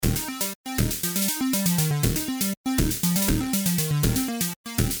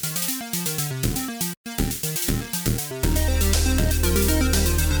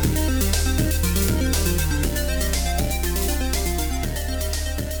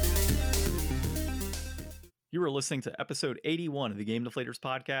You are listening to episode 81 of the Game Deflators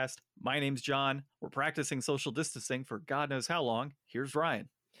podcast. My name's John. We're practicing social distancing for God knows how long. Here's Ryan.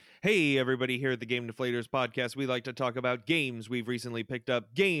 Hey, everybody, here at the Game Deflators podcast, we like to talk about games we've recently picked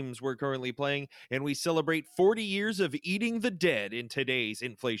up, games we're currently playing, and we celebrate 40 years of eating the dead in today's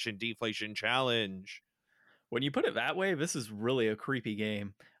Inflation Deflation Challenge. When you put it that way, this is really a creepy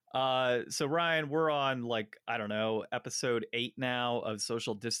game. So Ryan, we're on episode 8 now of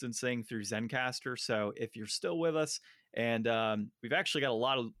social distancing through Zencaster. So if you're still with us, and we've actually got a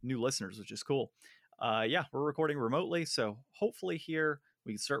lot of new listeners, which is cool. We're recording remotely, so hopefully here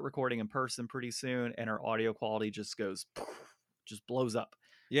we can start recording in person pretty soon, and our audio quality just blows up.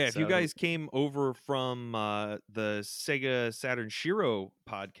 Yeah, if you guys came over from the Sega Saturn Shiro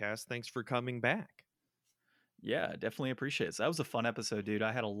podcast, thanks for coming back. Yeah, definitely appreciate it. So that was a fun episode, dude.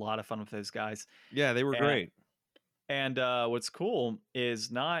 I had a lot of fun with those guys. Yeah, they were great. And what's cool is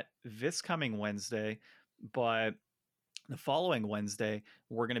not this coming Wednesday, but the following Wednesday,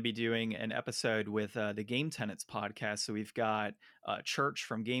 we're going to be doing an episode with the Game Tenants podcast. So we've got Church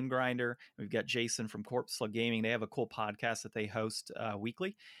from Game Grinder. We've got Jason from Corpse Slug Gaming. They have a cool podcast that they host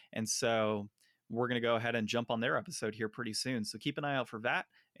weekly. And so we're going to go ahead and jump on their episode here pretty soon. So keep an eye out for that.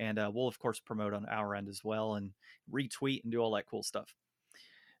 And we'll, of course, promote on our end as well and retweet and do all that cool stuff.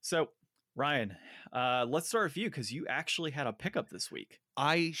 So, Ryan, let's start with you because you actually had a pickup this week.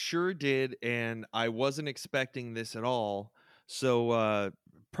 I sure did, and I wasn't expecting this at all. So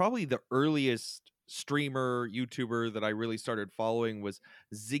probably the earliest streamer, YouTuber that I really started following was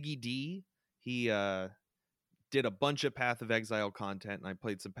Ziggy D. He did a bunch of Path of Exile content, and I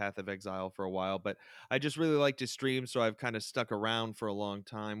played some Path of Exile for a while, but I just really liked his stream, so I've kind of stuck around for a long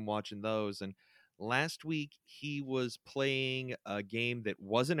time watching those. And last week, he was playing a game that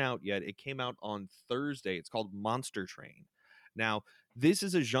wasn't out yet. It came out on Thursday. It's called Monster Train. Now, this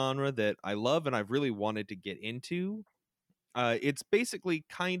is a genre that I love and I've really wanted to get into. It's basically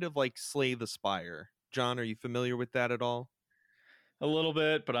kind of like Slay the Spire. John, are you familiar with that at all? A little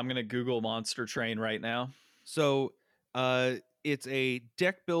bit, but I'm going to Google Monster Train right now. So it's a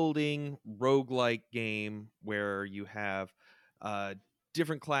deck building roguelike game where you have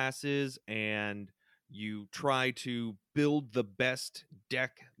different classes and you try to build the best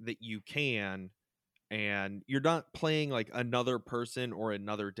deck that you can. And you're not playing like another person or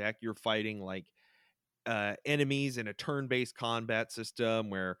another deck. You're fighting like enemies in a turn-based combat system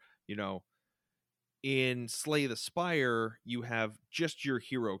where, you know, in Slay the Spire, you have just your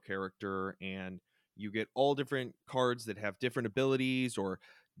hero character and you get all different cards that have different abilities or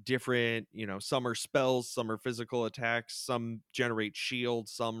different, some are spells, some are physical attacks, some generate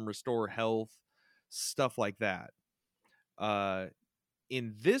shields, some restore health, stuff like that.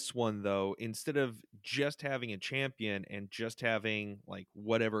 In this one, though, instead of just having a champion and just having like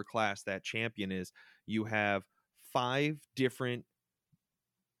whatever class that champion is, you have 5 different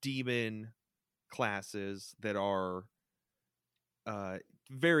demon classes that are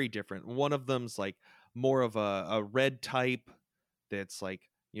very different. One of them's like more of a red type that's like,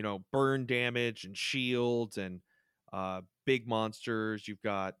 burn damage and shields and big monsters. You've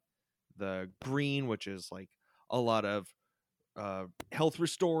got the green, which is like a lot of health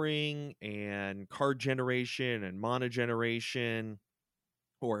restoring and card generation and mana generation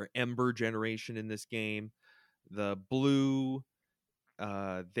or ember generation in this game. The blue,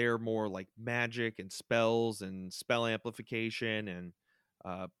 they're more like magic and spells and spell amplification and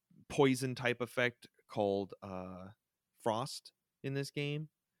poison type effect called frost in this game.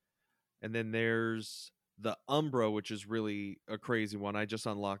 And then there's the Umbra, which is really a crazy one. I just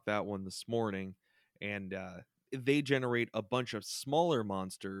unlocked that one this morning, and they generate a bunch of smaller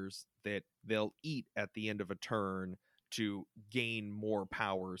monsters that they'll eat at the end of a turn to gain more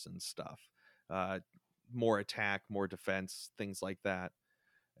powers and stuff. More attack, more defense, things like that.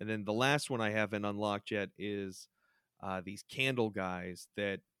 And then the last one I haven't unlocked yet is these candle guys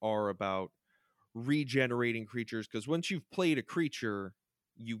that are about regenerating creatures, because once you've played a creature,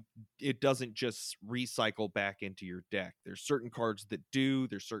 it doesn't just recycle back into your deck. There's certain cards that do,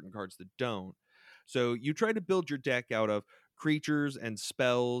 there's certain cards that don't. So you try to build your deck out of creatures and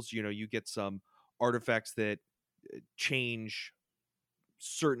spells. You get some artifacts that change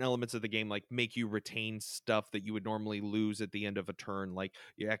certain elements of the game, like make you retain stuff that you would normally lose at the end of a turn, like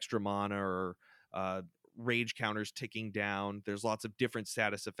your extra mana or rage counters ticking down. There's lots of different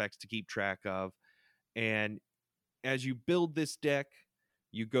status effects to keep track of. And as you build this deck,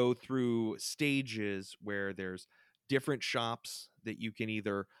 you go through stages where there's different shops that you can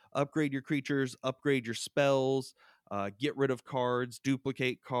either upgrade your creatures, upgrade your spells, get rid of cards,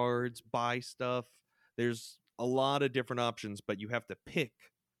 duplicate cards, buy stuff. There's a lot of different options, but you have to pick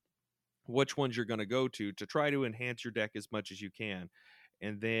which ones you're going to go to try to enhance your deck as much as you can.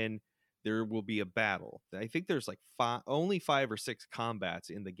 And then there will be a battle. I think there's like only 5 or 6 combats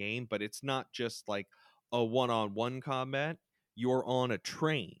in the game, but it's not just like a one-on-one combat. You're on a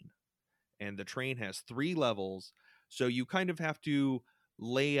train, and the train has 3 levels. So you kind of have to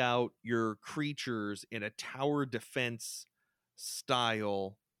lay out your creatures in a tower defense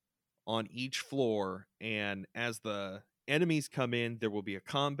style on each floor. And as the enemies come in, there will be a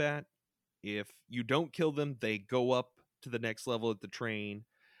combat. If you don't kill them, they go up to the next level of the train.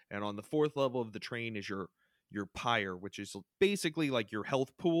 And on the 4th level of the train is your pyre, which is basically like your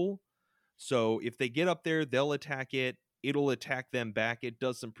health pool. So if they get up there, they'll attack it. It'll attack them back. It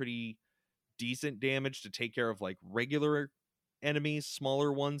does some pretty decent damage to take care of like regular enemies,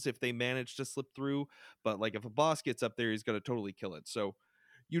 smaller ones if they manage to slip through. But like if a boss gets up there, he's going to totally kill it. So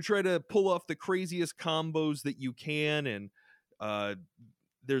you try to pull off the craziest combos that you can. And uh,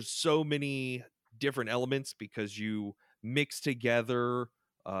 there's so many different elements because you mix together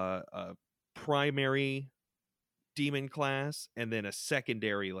a primary demon class and then a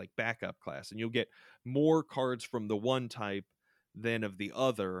secondary like backup class, and you'll get more cards from the one type than of the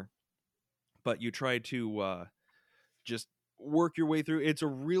other. But you try to just work your way through. It's a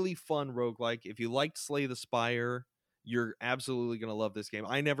really fun roguelike. If you liked Slay the Spire, you're absolutely going to love this game.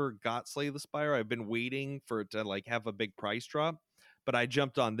 I never got Slay the Spire. I've been waiting for it to like have a big price drop, but I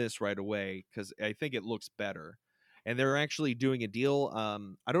jumped on this right away because I think it looks better. And they're actually doing a deal.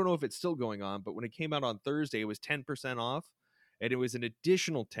 I don't know if it's still going on, but when it came out on Thursday, it was 10% off, and it was an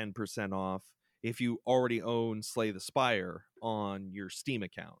additional 10% off if you already own Slay the Spire on your Steam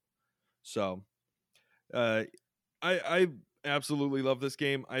account. So uh, I absolutely love this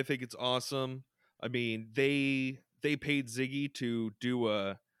game. I think it's awesome. I mean, they paid Ziggy to do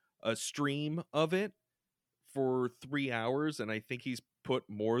a stream of it for 3 hours, and I think he's put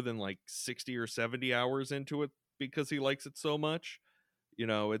more than like 60 or 70 hours into it because he likes it so much. You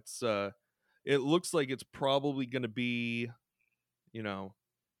know, it looks like it's probably going to be, you know,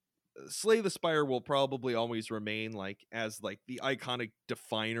 Slay the Spire will probably always remain like as like the iconic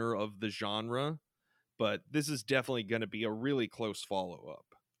definer of the genre, but this is definitely going to be a really close follow-up.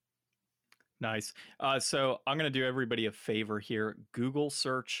 Nice. So I'm going to do everybody a favor here. Google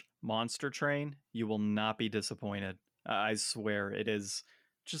search Monster Train. You will not be disappointed. I swear it is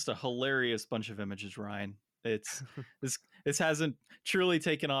just a hilarious bunch of images, Ryan. It's this hasn't truly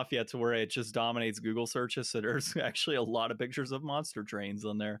taken off yet to where it just dominates Google searches. So there's actually a lot of pictures of monster trains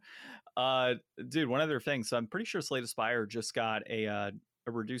on there. Dude, one other thing. So I'm pretty sure Slay the Spire just got a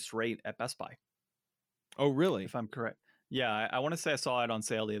reduced rate at Best Buy, Oh, really? if I'm correct. Yeah, I want to say I saw it on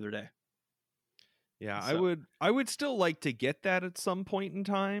sale the other day. Yeah, So I would still like to get that at some point in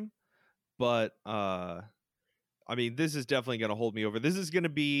time, but I mean, this is definitely going to hold me over. This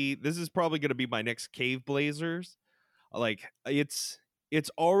is probably going to be my next Cave Blazers. Like it's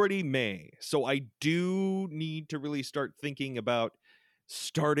already May, so I do need to really start thinking about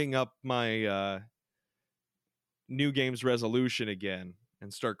starting up my new games resolution again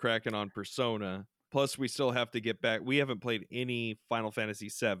and start cracking on Persona. Plus we still have to get back. We haven't played any Final Fantasy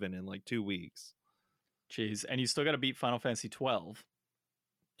 7 in like 2 weeks. Jeez, and you still got to beat Final Fantasy 12.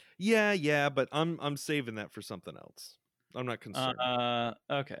 Yeah, but I'm saving that for something else. I'm not concerned.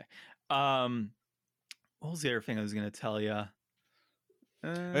 Okay. Um, what was the other thing I was going to tell you?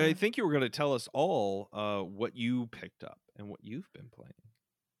 I think you were going to tell us all what you picked up and what you've been playing.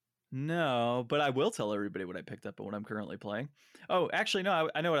 No, but I will tell everybody what I picked up and what I'm currently playing. Oh, actually, no,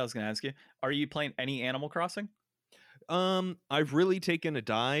 I know what I was going to ask you. Are you playing any Animal Crossing? I've really taken a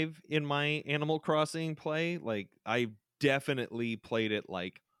dive in my Animal Crossing play. Like I've definitely played it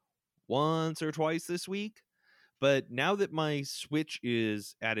like once or twice this week. But now that my Switch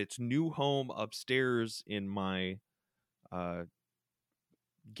is at its new home upstairs in my uh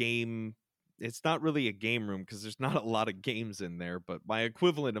game, it's not really a game room because there's not a lot of games in there, but my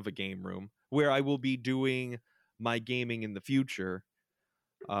equivalent of a game room where I will be doing my gaming in the future.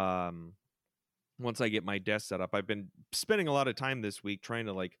 Um Once I get my desk set up, I've been spending a lot of time this week trying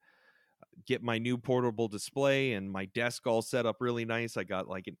to like get my new portable display and my desk all set up really nice. I got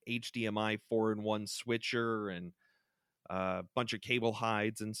like an HDMI 4-in-1 switcher and a bunch of cable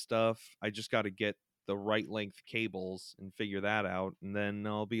hides and stuff. I just got to get the right length cables and figure that out, and then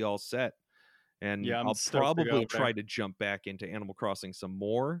I'll be all set. And Yeah, I'm I'll stoked to go probably try there. to jump back into Animal Crossing some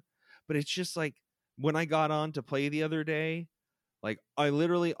more. But it's just like when I got on to play the other day, like I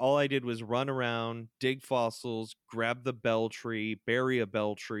literally all I did was run around, dig fossils, grab the bell tree, bury a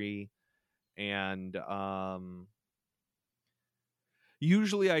bell tree, and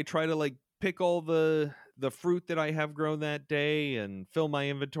usually I try to like pick all the fruit that I have grown that day and fill my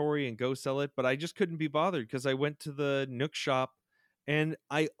inventory and go sell it, but I just couldn't be bothered because I went to the Nook shop and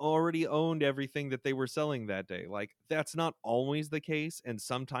I already owned everything that they were selling that day. Like, that's not always the case, and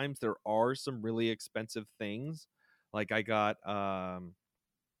sometimes there are some really expensive things. Like, I got an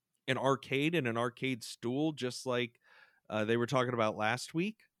arcade and an arcade stool, just like they were talking about last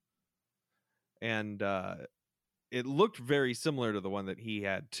week, and it looked very similar to the one that he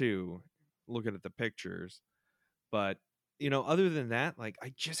had too, looking at the pictures. But, other than that, like,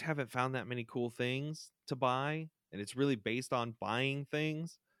 I just haven't found that many cool things to buy, and it's really based on buying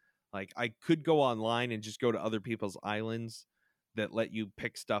things. Like, I could go online and just go to other people's islands that let you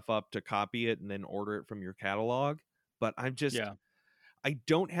pick stuff up to copy it and then order it from your catalog, but Yeah. I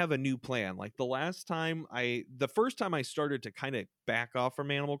don't have a new plan. Like, the first time I started to kind of back off from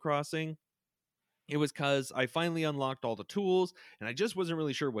Animal Crossing, it was because I finally unlocked all the tools and I just wasn't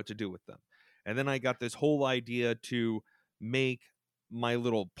really sure what to do with them. And then I got this whole idea to make my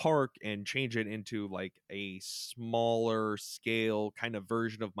little park and change it into like a smaller scale kind of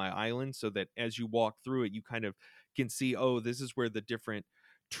version of my island, so that as you walk through it, you kind of can see, oh, this is where the different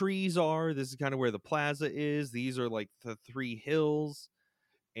trees are. This is kind of where the plaza is. These are like the three hills.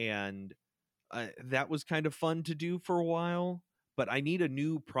 And that was kind of fun to do for a while, but I need a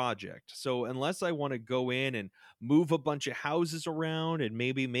new project. So unless I want to go in and move a bunch of houses around and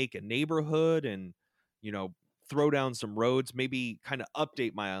maybe make a neighborhood and, you know, throw down some roads, maybe kind of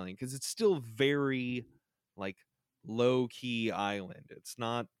update my island, because it's still very like low key island. It's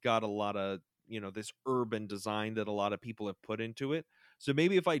not got a lot of, this urban design that a lot of people have put into it. So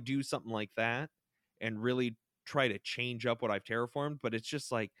maybe if I do something like that and really try to change up what I've terraformed, but it's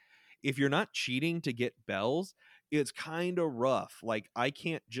just like, if you're not cheating to get bells, it's kind of rough. Like, I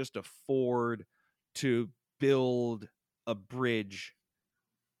can't just afford to build a bridge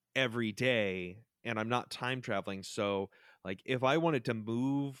every day, and I'm not time traveling. So, like, if I wanted to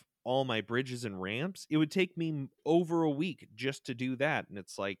move all my bridges and ramps, it would take me over a week just to do that. And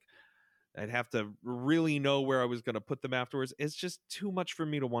it's like, I'd have to really know where I was going to put them afterwards. It's just too much for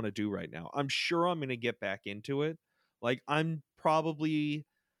me to want to do right now. I'm sure I'm going to get back into it. Like, I'm probably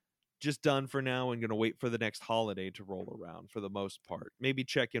just done for now and going to wait for the next holiday to roll around for the most part. Maybe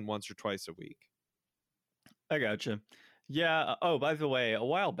check in once or twice a week. I gotcha. Yeah. Oh, by the way, a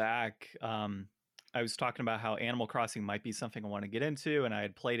while back, I was talking about how Animal Crossing might be something I want to get into, and I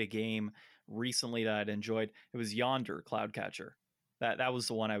had played a game recently that I'd enjoyed. It was Yonder Cloudcatcher. That was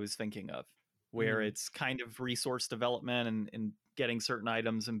the one I was thinking of, where Mhm. it's kind of resource development and getting certain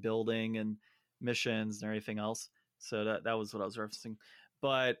items and building and missions and everything else. So that was what I was referencing.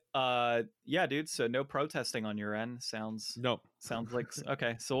 But yeah, dude. So no protesting on your end. No. Sounds like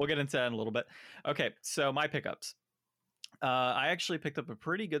okay. So we'll get into that in a little bit. Okay, so my pickups. I actually picked up a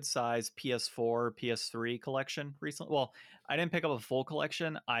pretty good size PS4, PS3 collection recently. Well, I didn't pick up a full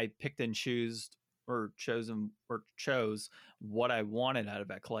collection. I picked and chose what I wanted out of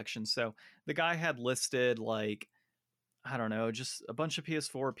that collection. So the guy had listed like, I don't know, just a bunch of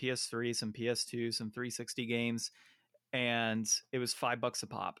PS4, PS3, some PS2, some 360 games, and it was $5 a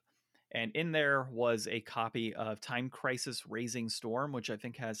pop. And in there was a copy of Time Crisis Raising Storm, which I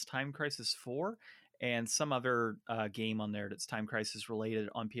think has Time Crisis 4 and some other game on there that's Time Crisis related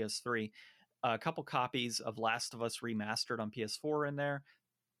on PS3. A couple copies of Last of Us Remastered on PS4 in there.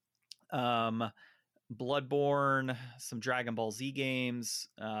 Um, Bloodborne, some Dragon Ball Z games,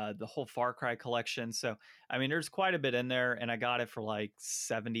 the whole Far Cry collection. So, I mean, there's quite a bit in there, and I got it for like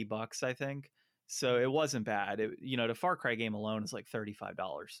 $70, I think. So it wasn't bad. The Far Cry game alone is like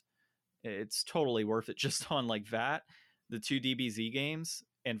 $35. It's totally worth it just on like that. The two DBZ games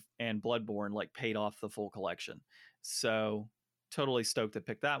and Bloodborne like paid off the full collection. So totally stoked to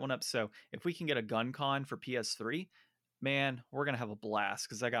pick that one up. So if we can get a gun con for PS3, man, we're gonna have a blast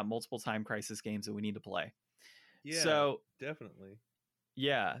because I got multiple Time Crisis games that we need to play. Yeah, So definitely.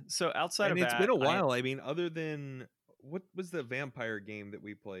 yeah. So outside And of it's been that, a I while. I mean, other than what was the vampire game that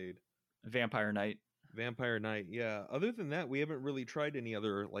we played? Vampire Knight. Vampire Knight. Yeah. Other than that, we haven't really tried any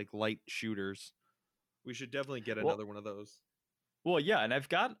other like light shooters. We should definitely get Well, another one of those. yeah, and I've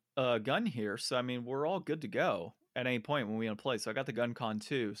got a gun here, so I mean we're all good to go at any point when we want to play. So I got the gun con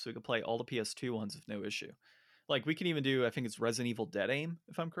too, so we can play all the PS2 ones with no issue. Like we can even do, I think it's Resident Evil Dead Aim,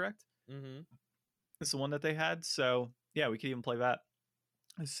 if I'm correct. Mhm. It's the one that they had. So yeah, we could even play that.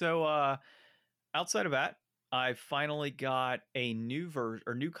 So outside of that, I finally got a new version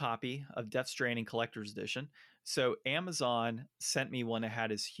or new copy of Death Stranding Collector's Edition. So Amazon sent me one that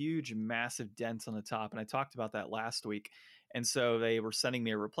had this huge, massive dent on the top, and I talked about that last week. And so they were sending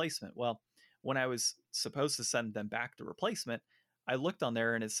me a replacement. Well, when I was supposed to send them back the replacement, I looked on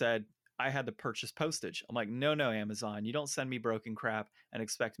there and it said I had to purchase postage. I'm like, no, no, Amazon, you don't send me broken crap and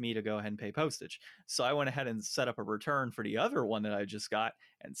expect me to go ahead and pay postage. So I went ahead and set up a return for the other one that I just got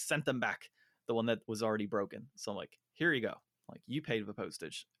and sent them back the one that was already broken. So I'm like, here you go. Like, you paid the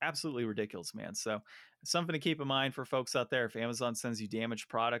postage. Absolutely ridiculous, man. So something to keep in mind for folks out there. If Amazon sends you damaged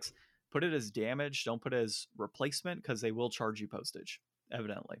products, put it as damaged. Don't put it as replacement, because they will charge you postage,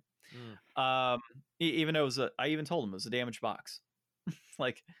 evidently. Mm. Even though I even told them it was a damaged box.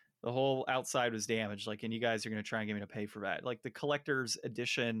 Like, the whole outside was damaged. Like, and you guys are going to try and get me to pay for that. Like, the collector's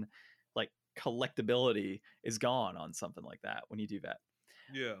edition, like, collectability is gone on something like that when you do that.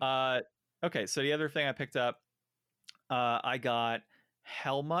 Yeah. Okay, so the other thing I picked up, I got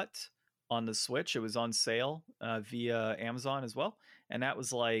Helmut on the Switch. It was on sale via Amazon as well, and that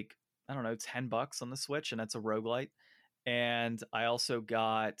was like, I don't know, $10 on the Switch, and that's a roguelite. And I also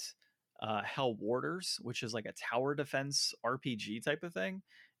got Hell Warders, which is like a tower defense RPG type of thing.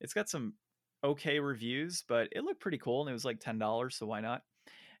 It's got some okay reviews, but it looked pretty cool, and it was like $10, so why not?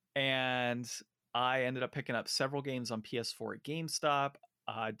 And I ended up picking up several games on PS4 at GameStop.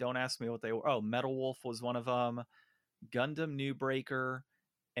 Don't ask me what they were. Oh, Metal Wolf was one of them. Gundam New Breaker,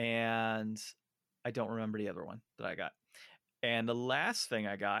 and I don't remember the other one that I got. And the last thing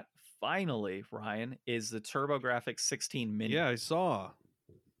I got, finally, Ryan, is the TurboGrafx 16 Mini. Yeah, I saw.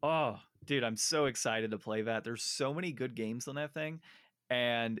 Oh, dude, I'm so excited to play that. There's so many good games on that thing.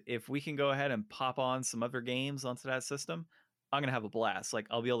 And if we can go ahead and pop on some other games onto that system, I'm going to have a blast. Like,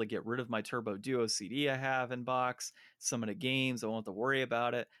 I'll be able to get rid of my Turbo Duo CD I have in box, some of the games, I won't have to worry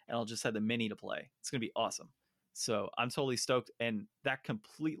about it, and I'll just have the Mini to play. It's going to be awesome. So I'm totally stoked. And that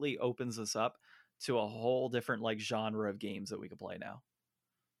completely opens us up to a whole different like genre of games that we can play now.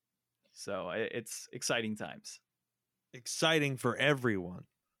 So it's exciting times. Exciting for everyone.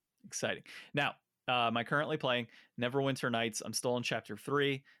 Exciting. Now, I'm currently playing Neverwinter Nights. I'm still in chapter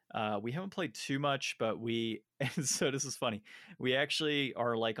 3. We haven't played too much, but so this is funny. We actually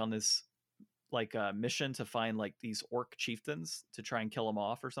are like on this like mission to find like these orc chieftains to try and kill them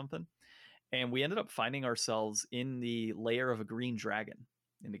off or something. And we ended up finding ourselves in the lair of a green dragon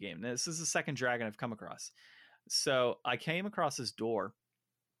in the game. Now, this is the second dragon I've come across. So I came across this door,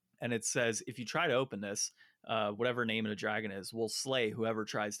 and it says, if you try to open this, whatever name of the dragon is, will slay whoever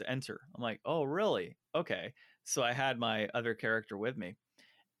tries to enter. I'm like, oh, really? Okay. So I had my other character with me,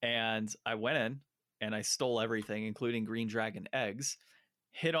 and I went in and I stole everything, including green dragon eggs,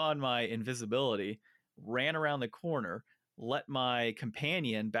 hit on my invisibility, ran around the corner, let my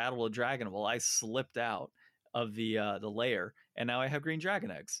companion battle a dragon while I slipped out of the lair, and now I have green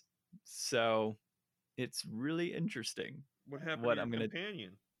dragon eggs. So it's really interesting What happened to what your I'm gonna.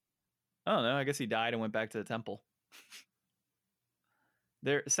 companion? I don't know. I guess he died and went back to the temple.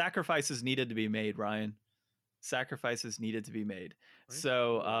 There, sacrifices needed to be made, Ryan. Sacrifices needed to be made. I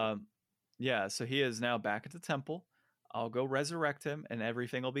So, see. yeah. So he is now back at the temple. I'll go resurrect him, and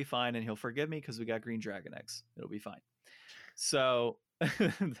everything will be fine, and he'll forgive me because we got green dragon eggs. It'll be fine. So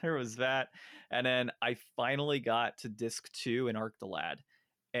there was that, and then I finally got to disc 2 in Arc the Lad,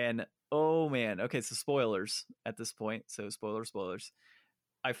 and oh man, okay. So spoilers at this point. So spoilers.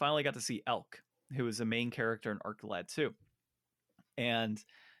 I finally got to see Elk, who is a main character in Arc the Lad 2. And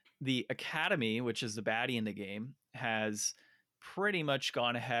the Academy, which is the baddie in the game, has pretty much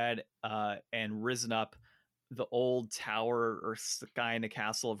gone ahead and risen up the old tower or sky in the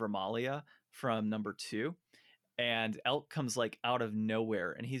castle of Ramalia from number 2. And Elk comes like out of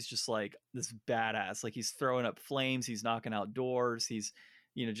nowhere, and he's just like this badass. Like, he's throwing up flames, he's knocking out doors, he's,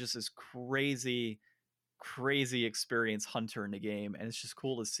 just this crazy experienced hunter in the game. And it's just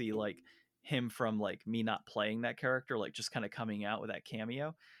cool to see like him from like me not playing that character, like just kind of coming out with that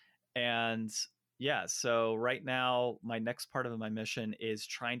cameo. And yeah, so right now my next part of my mission is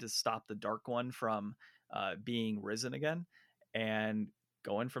trying to stop the Dark One from being risen again and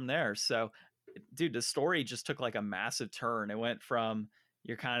going from there. So dude, the story just took like a massive turn. It went from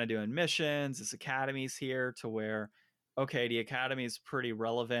you're kind of doing missions, this academy's here, to where, okay, the academy is pretty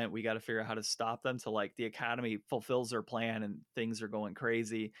relevant, we got to figure out how to stop them, to like the academy fulfills their plan and things are going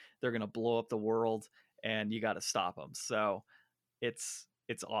crazy, they're going to blow up the world, and you got to stop them. So it's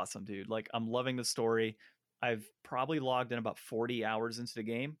awesome, dude. Like, I'm loving the story. I've probably logged in about 40 hours into the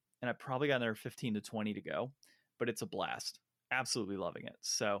game, and I probably got another 15 to 20 to go, but it's a blast. Absolutely loving it.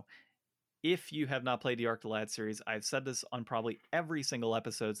 So if you have not played the Arc the Lad series, I've said this on probably every single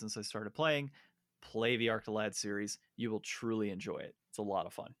episode since I started playing, play the Arc the Lad series. You will truly enjoy it. It's a lot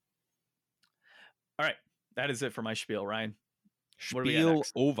of fun. All right. That is it for my spiel, Ryan. What do we got Spiel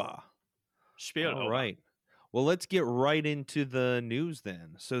next? over. Spiel All over. right. Well, let's get right into the news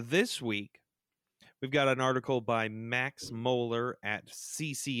then. So this week, We've got an article by Max Moeller at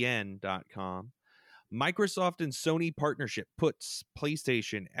ccn.com. Microsoft and Sony partnership puts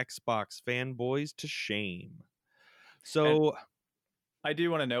PlayStation, Xbox fanboys to shame. And So, I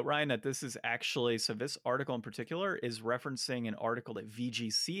do want to note, Ryan, that this is actually, so this article in particular is referencing an article that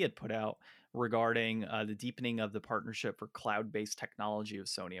VGC had put out regarding the deepening of the partnership for cloud based technology of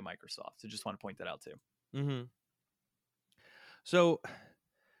Sony and Microsoft. So just want to point that out too. mhm. So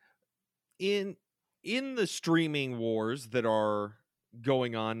in the streaming wars that are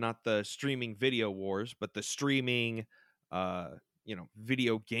going on, not the streaming video wars, but the streaming uh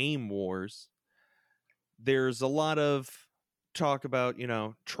video game wars, there's a lot of talk about,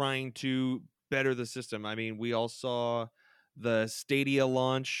 trying to better the system. I mean, we all saw the Stadia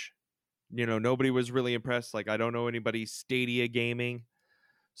launch. Nobody was really impressed. Like, I don't know anybody Stadia gaming.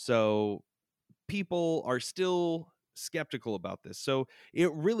 So people are still skeptical about this. So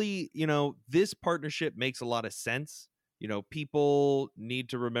it really, this partnership makes a lot of sense. People need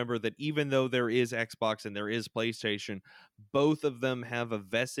to remember that even though there is Xbox and there is PlayStation, both of them have a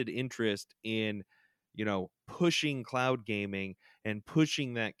vested interest in, pushing cloud gaming and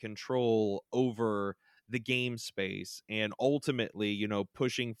pushing that control over the game space, and ultimately,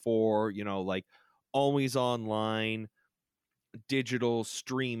 pushing for, like always online digital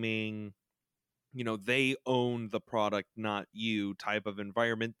streaming. They own the product, not you, type of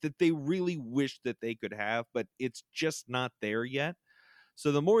environment that they really wish that they could have, but it's just not there yet.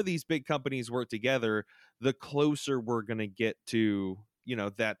 So the more these big companies work together, the closer we're going to get to,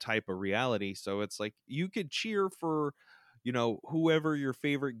 that type of reality. So it's like you could cheer for, whoever your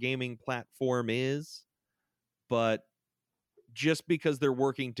favorite gaming platform is, but just because they're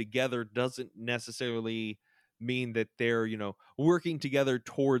working together doesn't necessarily mean that they're, working together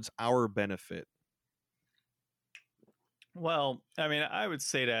towards our benefit. Well, I mean, I would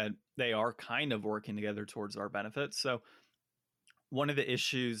say that they are kind of working together towards our benefit. So one of the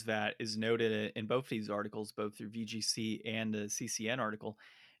issues that is noted in both these articles, both through VGC and the CCN article,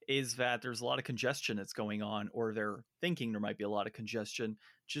 is that there's a lot of congestion that's going on, or they're thinking there might be a lot of congestion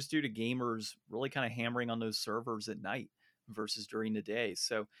just due to gamers really kind of hammering on those servers at night versus during the day.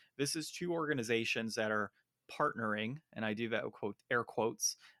 So this is two organizations that are partnering, and I do that with quote air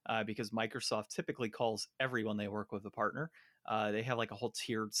quotes because Microsoft typically calls everyone they work with a partner. They have like a whole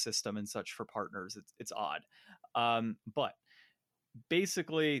tiered system and such for partners. It's odd, but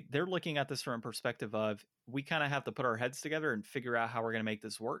basically they're looking at this from a perspective of we kind of have to put our heads together and figure out how we're going to make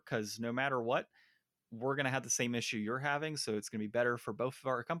this work, because no matter what, we're going to have the same issue you're having, so it's going to be better for both of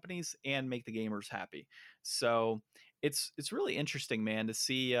our companies and make the gamers happy. So it's really interesting, man, to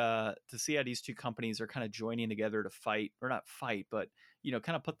see how these two companies are kind of joining together to fight, or not fight, but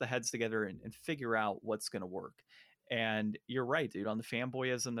kind of put the heads together and figure out what's going to work. And you're right, dude, on the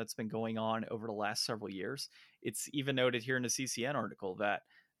fanboyism that's been going on over the last several years. It's even noted here in the CCN article that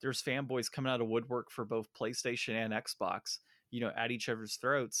there's fanboys coming out of woodwork for both PlayStation and Xbox, at each other's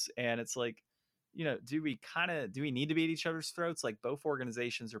throats. And it's like, do we need to be at each other's throats? Like, both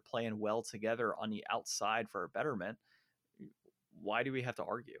organizations are playing well together on the outside for our betterment. Why do we have to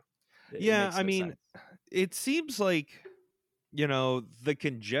argue? It Yeah, makes I no mean, sense. it seems like, the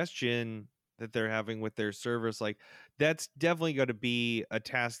congestion that they're having with their service, like, that's definitely going to be a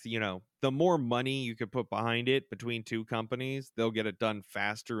task. The more money you could put behind it between two companies, they'll get it done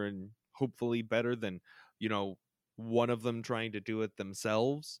faster and hopefully better than, you know, one of them trying to do it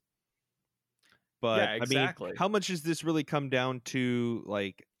themselves. But Yeah, I mean, exactly. how much does this really come down to,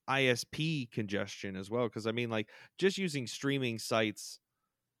 like, ISP congestion as well? Because I mean, like, just using streaming sites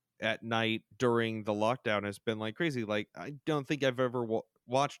at night during the lockdown has been like crazy. Like, I don't think I've ever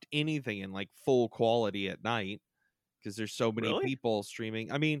watched anything in like full quality at night because there's so many Really? people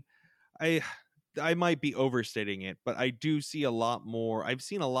streaming. I mean, I I might be overstating it, but I do see a lot more. I've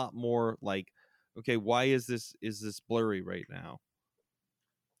seen a lot more like, okay, why is this blurry right now?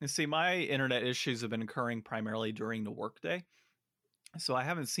 You see, my internet issues have been occurring primarily during the workday, so I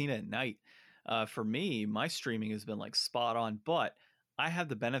haven't seen it at night. For me, my streaming has been like spot on, but I have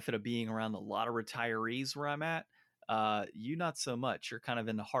the benefit of being around a lot of retirees where I'm at. You not so much. You're kind of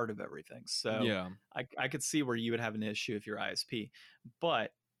in the heart of everything, so Yeah. I could see where you would have an issue if you're ISP.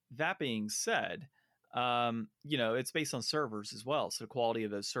 But that being said, it's based on servers as well, so the quality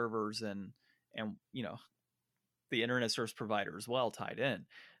of those servers and the internet service provider as well tied in.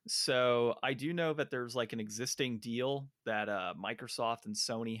 So I do know that there's like an existing deal that Microsoft and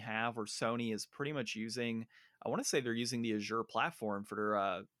Sony have, where Sony is pretty much using. I want to say they're using the Azure platform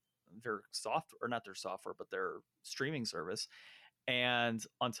for their software, or not their software, but their streaming service. And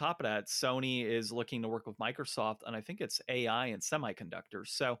on top of that, Sony is looking to work with Microsoft, and I think it's AI and semiconductors.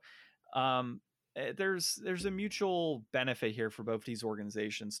 So, um, there's a mutual benefit here for both these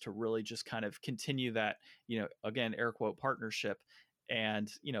organizations to really just kind of continue that, again, air quote partnership,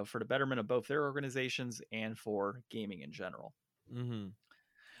 and for the betterment of both their organizations and for gaming in general. Hmm.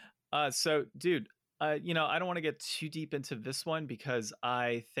 So, dude, I don't want to get too deep into this one because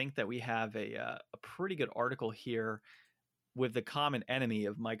I think that we have a pretty good article here with the common enemy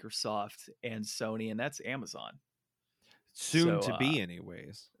of Microsoft and Sony, and that's Amazon. Soon So, to be,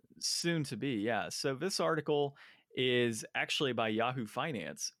 anyways. soon to be, yeah. So this article is actually by Yahoo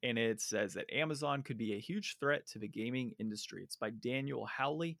Finance, and it says that Amazon could be a huge threat to the gaming industry. It's by Daniel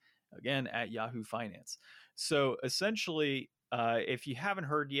Howley, again at Yahoo Finance. So essentially, if you haven't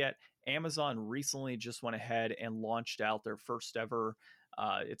heard yet, Amazon recently just went ahead and launched out their first ever.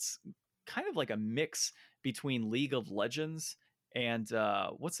 It's kind of like a mix between League of Legends and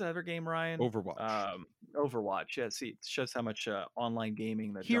what's the other game, Ryan? Overwatch. Overwatch. Yeah, see, it shows how much online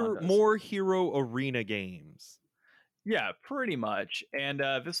gaming that John Here, does. more hero arena games. Yeah, pretty much. And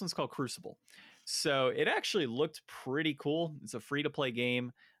this one's called Crucible. So it actually looked pretty cool. It's a free to play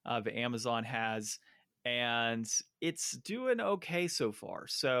game that Amazon has, and it's doing okay so far.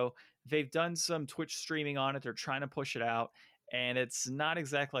 So they've done some Twitch streaming on it. They're trying to push it out, and it's not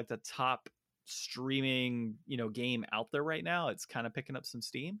exactly like the top streaming game out there right now. It's kind of picking up some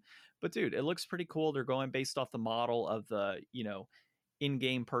steam, but dude, it looks pretty cool. They're going based off the model of the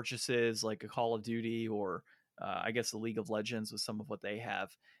in-game purchases like a Call of Duty or I guess the League of Legends with some of what they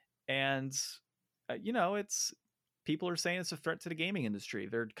have. And it's people are saying it's a threat to the gaming industry.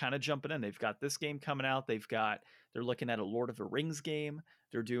 They're kind of jumping in. They've got this game coming out. They're looking at a Lord of the Rings game.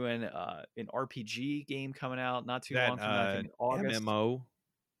 They're doing an RPG game coming out not too That long from now. I think in August. MMO,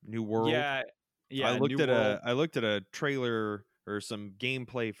 New World. Yeah, I yeah, looked New at World. a trailer or some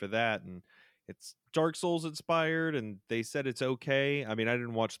gameplay for that, and it's Dark Souls inspired, and they said it's okay. I mean, I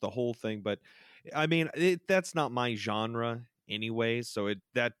didn't watch the whole thing, but I mean, that's not my genre anyway, so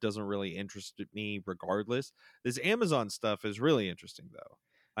that doesn't really interest me regardless. This Amazon stuff is really interesting though.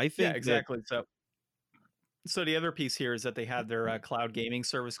 I Yeah, think that exactly. So the other piece here is that they have their cloud gaming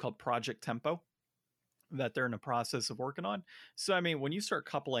service called Project Tempo that they're in the process of working on. So, I mean, when you start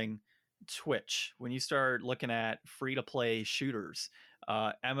coupling Twitch, when you start looking at free to play shooters,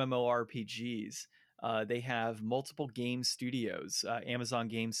 MMORPGs, they have multiple game studios, Amazon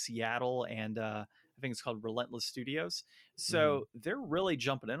Games Seattle, and I think it's called Relentless Studios. Mhm. So they're really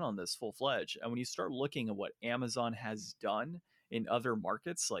jumping in on this full fledged. And when you start looking at what Amazon has done in other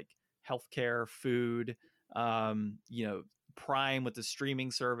markets like healthcare, food, you know, Prime with the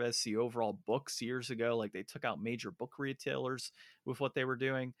streaming service, the overall books years ago, like they took out major book retailers with what they were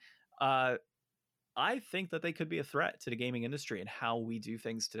doing. Uh, I think that they could be a threat to the gaming industry and how we do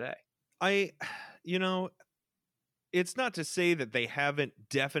things today. I you know, it's not to say that they haven't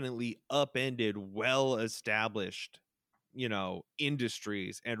definitely upended well established,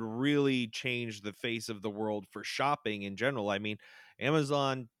 industries and really changed the face of the world for shopping in general. I mean,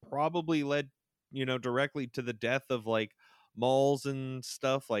 Amazon probably led, directly to the death of like malls and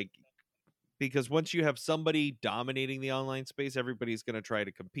stuff, like, because once you have somebody dominating the online space, everybody's going to try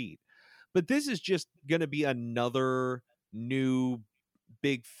to compete. But this is just going to be another new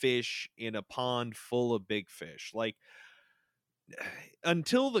big fish in a pond full of big fish. Like,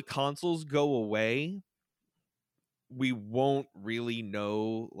 until the consoles go away, we won't really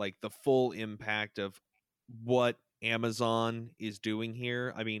know like the full impact of what Amazon is doing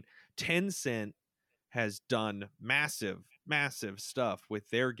here. I mean, Tencent has done massive stuff with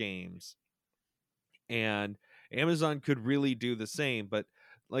their games, and Amazon could really do the same. But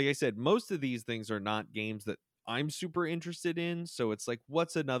like I said, most of these things are not games that I'm super interested in. So it's like,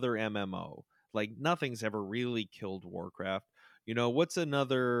 what's another MMO? Like, nothing's ever really killed Warcraft. What's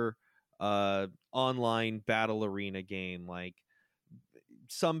another online battle arena game? Like,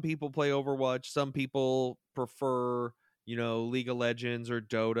 some people play Overwatch, some people prefer, League of Legends or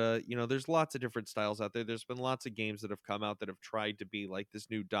Dota. There's lots of different styles out there. There's been lots of games that have come out that have tried to be like this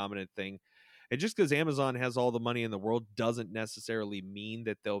new dominant thing. And just because Amazon has all the money in the world doesn't necessarily mean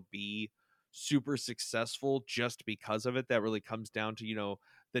that they'll be super successful just because of it. That really comes down to,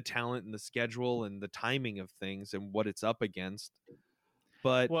 the talent and the schedule and the timing of things and what it's up against.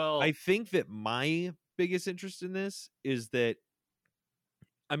 But I Well, think that my biggest interest in this is that,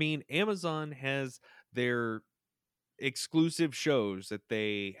 I mean, Amazon has their exclusive shows that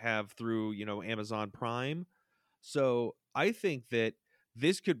they have through, Amazon Prime. So I think that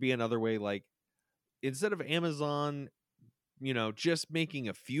this could be another way, like, instead of Amazon, just making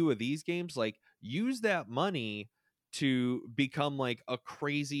a few of these games, like, use that money to become like a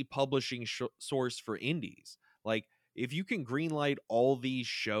crazy publishing source for indies. Like, if you can greenlight all these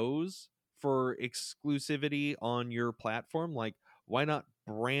shows for exclusivity on your platform, like why not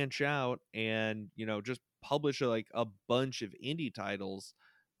branch out and, just publish like a bunch of indie titles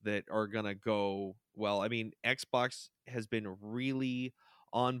that are going to go well. I mean, Xbox has been really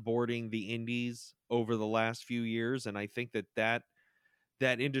onboarding the indies over the last few years, and I think that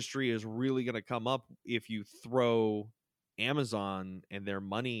industry is really going to come up if you throw Amazon and their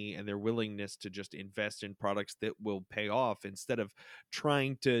money and their willingness to just invest in products that will pay off instead of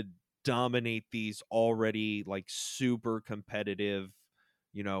trying to dominate these already like super competitive,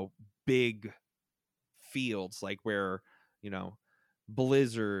 you know, big fields, like where, you know,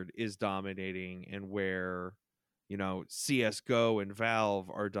 Blizzard is dominating and where, CS:GO and Valve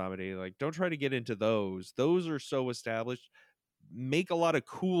are dominating. Like, don't try to get into those. Those are so established. Make a lot of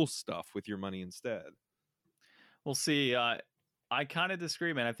cool stuff with your money instead. We'll see. I kind of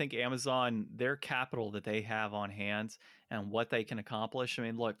disagree, man. I think Amazon, their capital that they have on hand and what they can accomplish. I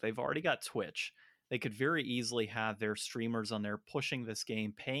mean, look, they've already got Twitch. They could very easily have their streamers on there pushing this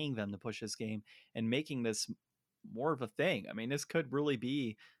game, paying them to push this game, and making this more of a thing. I mean, this could really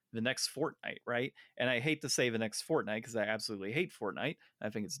be the next Fortnite, right? And I hate to say the next Fortnite because I absolutely hate Fortnite. I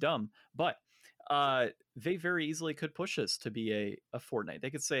think it's dumb, but they very easily could push this to be a Fortnite. They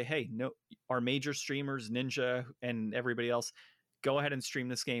could say, hey, no, our major streamers, Ninja and everybody else, go ahead and stream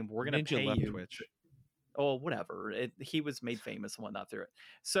this game. We're going to Ninja pay left you. Twitch. Oh, whatever. He was made famous and whatnot through it.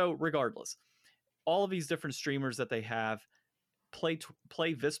 So regardless, all of these different streamers that they have play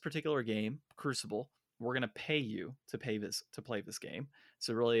this particular game, Crucible. We're going to pay you to play this game.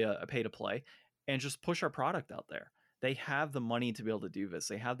 So really a pay to play, and just push our product out there. They have the money to be able to do this.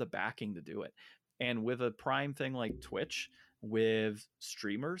 They have the backing to do it. And with a prime thing like Twitch, with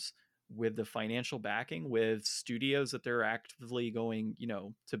streamers, with the financial backing, with studios that they're actively going,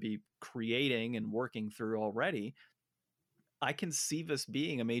 to be creating and working through already, I can see this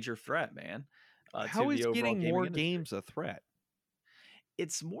being a major threat, man, to How the is overall getting gaming more industry. games a threat?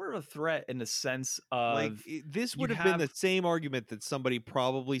 It's more of a threat in the sense Like, of this you would have been have the same argument that somebody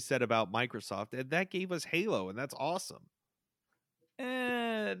probably said about Microsoft, and that gave us Halo, and that's awesome.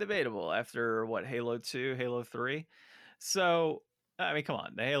 debatable after what, Halo 2, Halo 3. So, I mean, come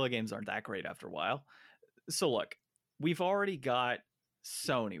on, the Halo games aren't that great after a while. So look, we've already got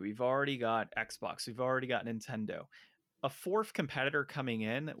Sony, we've already got Xbox, we've already got Nintendo. A fourth competitor coming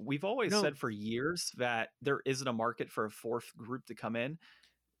in, we've always No, said for years that there isn't a market for a fourth group to come in.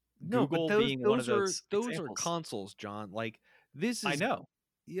 no, but Google those being one of those are those those are examples. consoles, John. Like, this I is know.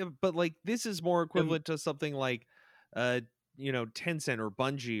 yeah, but like this is more The, equivalent to something like uh Tencent or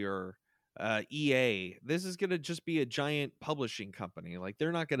Bungie or EA. This is gonna just be a giant publishing company. Like,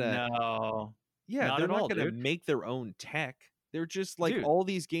 they're not gonna no, yeah, not they're at not all, gonna dude. make their own tech. They're just like Dude, all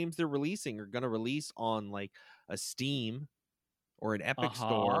these games they're releasing are gonna release on like a Steam or an Epic uh-huh.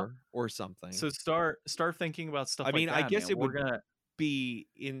 Store or something. So start thinking about I stuff like mean, I that, guess man. it We're would gonna be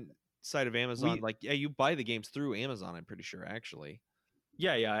inside of Amazon. we Like, yeah, you buy the games through Amazon, I'm pretty sure, actually.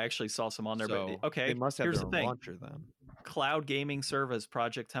 yeah, I actually saw some on there, but So they okay, must have here's their the own thing. launcher then. Cloud gaming service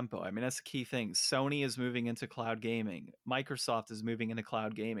Project Tempo. I mean, that's the key thing. Sony is moving into cloud gaming. Microsoft is moving into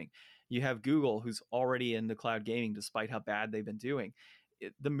cloud gaming. You have Google, who's already into cloud gaming despite how bad they've been doing.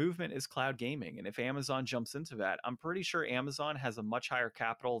 The movement is cloud gaming. And if Amazon jumps into that, I'm pretty sure Amazon has a much higher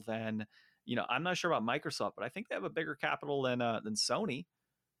capital than, I'm not sure about Microsoft, but I think they have a bigger capital than Sony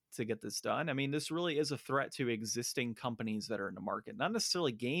to get this done. I mean, this really is a threat to existing companies that are in the market, not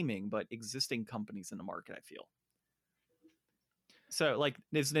necessarily gaming, but existing companies in the market, I feel. So, like,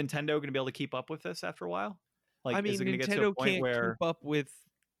 is Nintendo going to be able to keep up with this after a while? I Like, is mean, it going to get to a Nintendo point can't keep where, up with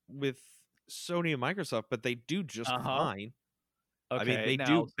Sony and Microsoft, but they do just uh-huh, fine. I mean, okay, they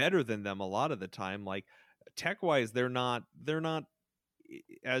do now, better than them a lot of the time. Like, tech-wise, they're not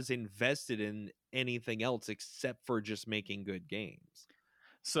as invested in anything else except for just making good games.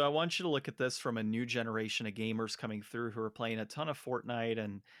 so I want you to look at this from a new generation of gamers coming through who are playing a ton of Fortnite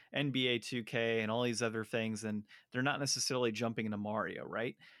and NBA 2K and all these other things, and they're not necessarily jumping into Mario,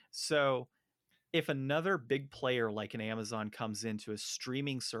 right? So, if another big player like an Amazon comes into a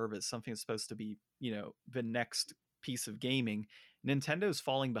streaming service, something that's supposed to be, the next piece of gaming, Nintendo's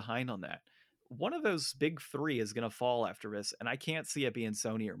falling behind on that. One of those big three is going to fall after this, and I can't see it being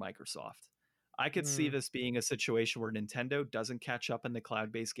Sony or Microsoft. I could see Mm. this being a situation where Nintendo doesn't catch up in the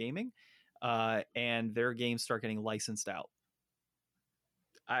cloud based gaming, and their games start getting licensed out.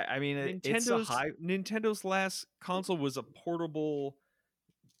 I mean, it's a Nintendo's high. Nintendo's last console was a portable,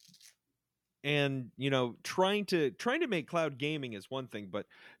 and trying to make cloud gaming is one thing, but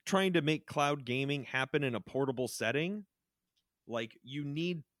trying to make cloud gaming happen in a portable setting, like, you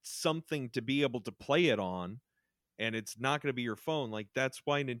need something to be able to play it on, and it's not going to be your phone. Like, that's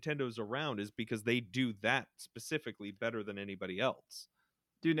why Nintendo's around, is because they do that specifically better than anybody else.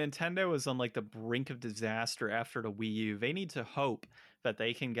 Dude, Nintendo is on like the brink of disaster after the Wii U. They need to hope that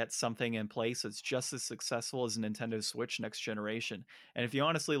they can get something in place that's just as successful as Nintendo Switch next generation. And if you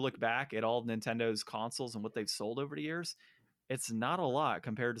honestly look back at all Nintendo's consoles and what they've sold over the years, it's not a lot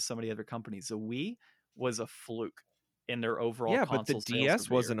compared to some of the other companies. The Wii was a fluke in their overall Yeah, but the console sales over DS the years.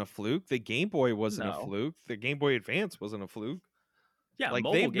 wasn't a fluke. The Game Boy wasn't a No. fluke. The Game Boy Advance wasn't a fluke. Yeah, Like,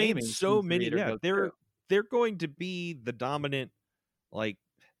 mobile they've made gaming so seems to be many. their Yeah, go-to. they're going to be the dominant. Like,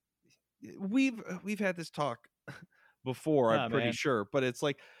 we've had this talk before, I'm Ah, pretty man. sure, but it's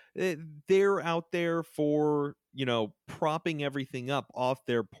like, they're out there for, propping everything up off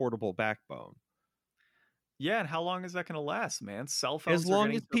their portable backbone. Yeah, and how long is that going to last, man? Cell As phones are long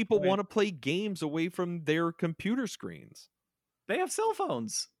getting as to a people want point. to play games away from their computer screens. They have cell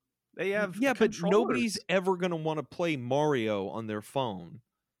phones. They have Yeah, but nobody's controllers. ever going to want to play Mario on their phone.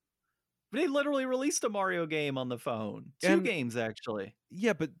 They literally released a Mario game on the phone. 2 And games, actually.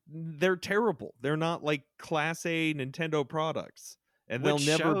 yeah, but they're terrible. They're not like class A Nintendo products. And they'll Which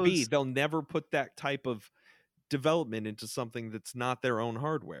never be. shows They'll never put that type of development into something that's not their own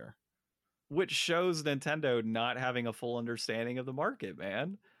hardware. which shows Nintendo not having a full understanding of the market,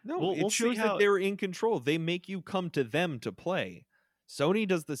 man. No, We'll it see shows that how. they're in control. They make you come to them to play. Sony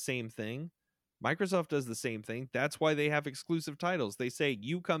does the same thing. Microsoft does the same thing. That's why they have exclusive titles. They say,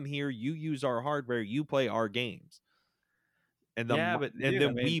 you come here, you use our hardware, you play our games. Yeah, but And dude, I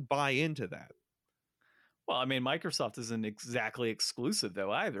then mean, we buy into that. well, I mean, Microsoft isn't exactly exclusive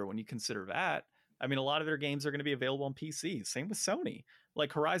though either when you consider that. I mean, a lot of their games are going to be available on PC. Same with Sony.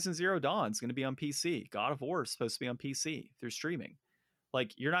 Like Horizon Zero Dawn is going to be on PC. God of War is supposed to be on PC through streaming.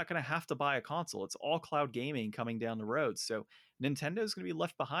 Like you're not going to have to buy a console. It's all cloud gaming coming down the road. So Nintendo's going to be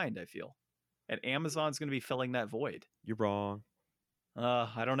left behind, I feel. And Amazon's going to be filling that void. You're wrong.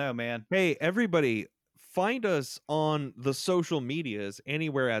 I don't know, man. Hey, everybody, find us on the social medias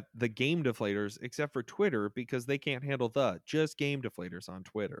anywhere at the Game Deflators, except for Twitter, because they can't handle just Game Deflators on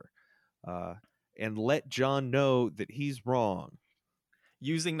Twitter. And let John know that he's wrong.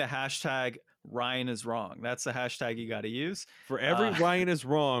 Using the hashtag Ryan is wrong. That's the hashtag you got to use. For every Ryan is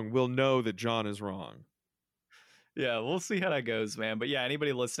wrong, we'll know that John is wrong. Yeah, we'll see how that goes, man. But yeah,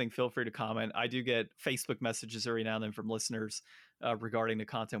 anybody listening, feel free to comment. I do get Facebook messages every now and then from listeners regarding the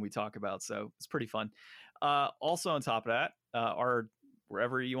content we talk about, so it's pretty fun. Also, on top of that, our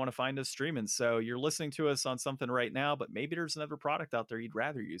wherever you want to find us streaming. So you're listening to us on something right now, but maybe there's another product out there you'd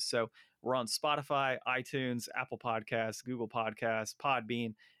rather use. So we're on Spotify, iTunes, Apple Podcasts, Google Podcasts,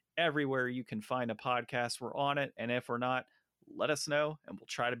 Podbean, everywhere you can find a podcast. We're on it, and if we're not, let us know, and we'll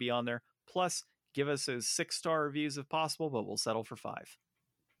try to be on there. Plus, give us those 6-star reviews if possible, but we'll settle for 5.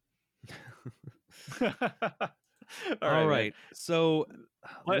 All right. So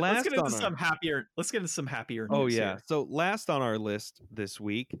Let's get last into on our some happier. Let's get into some happier Oh news yeah. here. So last on our list this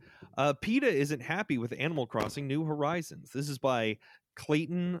week, PETA isn't happy with Animal Crossing New Horizons. This is by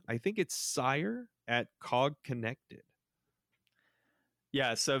Clayton, I think it's Sire at Cog Connected.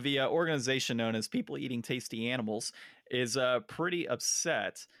 Yeah, so the organization known as People Eating Tasty Animals is pretty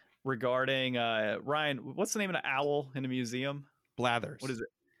upset regarding Ryan. What's the name of the owl in the museum? Blathers. What is it?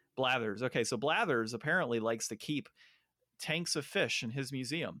 Blathers. Okay, so Blathers apparently likes to keep tanks of fish in his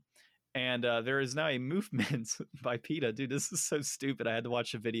museum. And there is now a movement by PETA. Dude, this is so stupid. I had to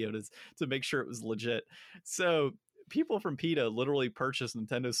watch a video to make sure it was legit. So people from PETA literally purchased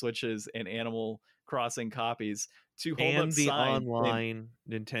Nintendo Switches and Animal Crossing copies to hold up And the signs online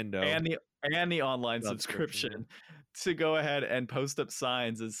Nintendo and the online subscription. subscription to go ahead and post up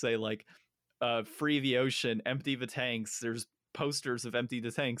signs and say like free the ocean, empty the tanks. There's posters of empty the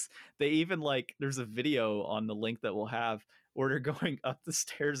tanks. They even like there's a video on the link that we'll have where they're going up the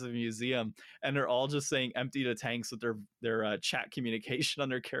stairs of the museum and they're all just saying empty the tanks with their chat communication on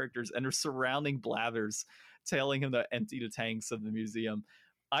their characters, and they're surrounding Blathers telling him to empty the tanks of the museum.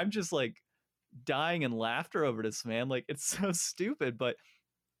 I'm just like dying in laughter over this, man. Like it's so stupid, but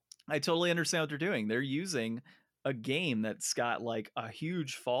I totally understand what they're doing. They're using a game that's got like a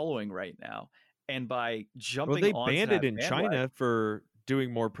huge following right now, and by Well, jumping they onto banned it that in bandwagon. China for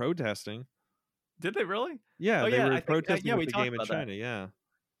doing more protesting. Did they really? Yeah, Oh they yeah, were I think protesting yeah, with we the talked game in about that. China, yeah.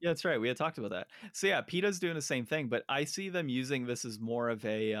 Yeah, that's right. We had talked about that. So yeah, PETA's doing the same thing, but I see them using this as more of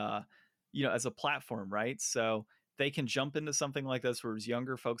a as a platform, right? So they can jump into something like this where it's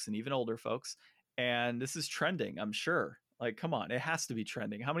younger folks and even older folks, and this is trending, I'm sure. Like, come on, it has to be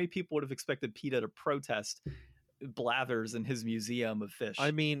trending. How many people would have expected PETA to protest Blathers in his museum of I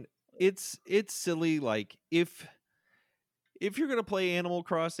fish? mean, it's silly. Like, if if you're going to play Animal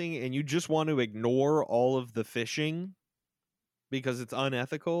Crossing and you just want to ignore all of the fishing because it's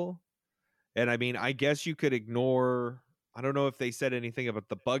unethical, and I mean, I guess you could ignore, I don't know if they said anything about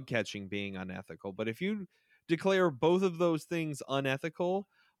the bug catching being unethical, but if you declare both of those things unethical,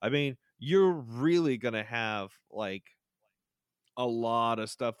 I mean, you're really going to have like a lot of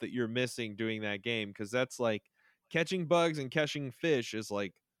stuff that you're missing doing that game, because that's like catching bugs and catching fish is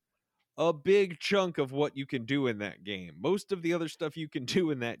like a big chunk of what you can do in that game. Most of the other stuff you can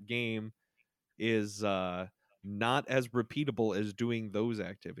do in that game is not as repeatable as doing those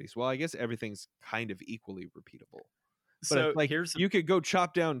activities. Well, I guess everything's kind of equally repeatable. But it's So like here's you could go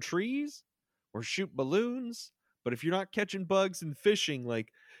chop down trees or shoot balloons, but if you're not catching bugs and fishing, like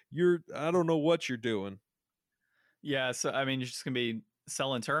I don't know what you're doing. Yeah, so I mean, you're just gonna be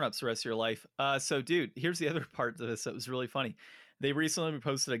selling turnips the rest of your life. So dude, here's the other part to this that was really funny. They recently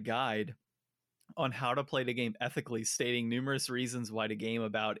posted a guide on how to play the game ethically, stating numerous reasons why the game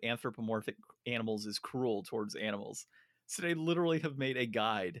about anthropomorphic animals is cruel towards animals. So they literally have made a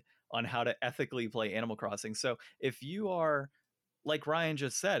guide on how to ethically play Animal Crossing. So if you are, like Ryan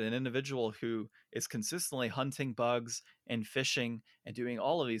just said, an individual who is consistently hunting bugs and fishing and doing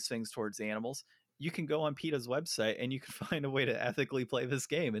all of these things towards animals, you can go on PETA's website and you can find a way to ethically play this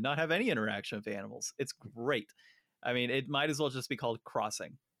game and not have any interaction with animals. It's great. I mean, it might as well just be called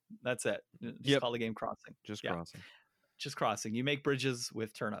Crossing. That's it. Just Yep, call the game Crossing. just Yeah, crossing. just Crossing. You make bridges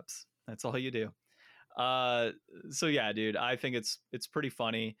with turnips. That's all you do. Uh, so yeah, dude, I think it's pretty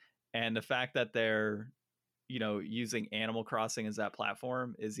funny, and the fact that they're using Animal Crossing as that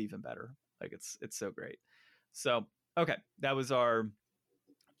platform is even better. Like it's so great. So okay, that was our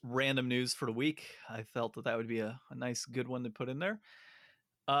random news for the week. I felt that would be a nice good one to put in there.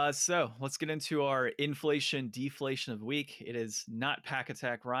 So let's get into our inflation deflation of the week. It is not Pack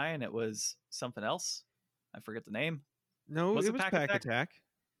Attack Ryan. It was something else. I forget the name. No, Was it it was Pack Pack Attack? Attack.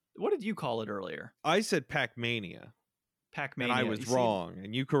 What did you call it earlier? I said Pac Mania, Pac and I Mania. You was see, wrong,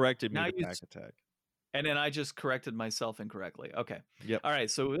 and you corrected me now to you Pack Attack. and then I just corrected myself incorrectly. Okay. Yep. All right.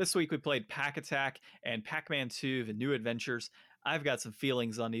 So this week we played Pack Attack and Pac-Man 2: The New Adventures. I've got some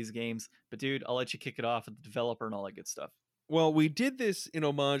feelings on these games, but dude, I'll let you kick it off with the developer and all that good stuff. Well, we did this in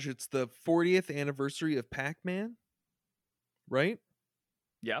homage. It's the 40th anniversary of Pac-Man, right?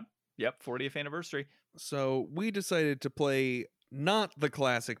 Yep. Yep. 40th anniversary. So we decided to play not the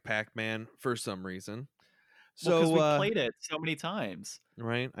classic Pac-Man for some reason. Well, because So, we played it so many times.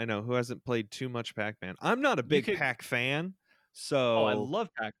 right, I know who hasn't played too much Pac-Man. I'm not a You big could. Pac fan, Oh, I so love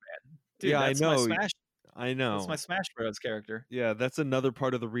Pac-Man, dude. yeah, I That's my know, Smash. I That's my know. Smash Bros. Character. Yeah, that's another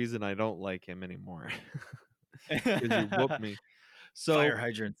part of the reason I don't like him anymore, because you whooped me. Fire So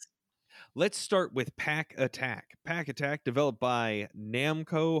hydrants. let's start with Pack Attack. Pack Attack, developed by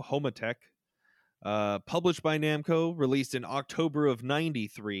Namco Homatech, published by Namco, released in October of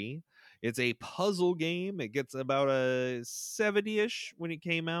 '93. It's a puzzle game. It gets about a 70-ish when it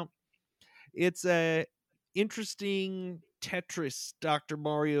came out. It's a interesting Tetris Dr.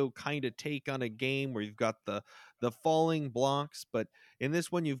 Mario kind of take on a game where you've got the falling blocks, but in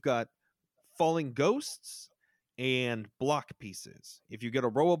this one you've got falling ghosts and block pieces. If you get a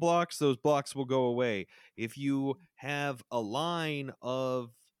row of blocks, those blocks will go away. If you have a line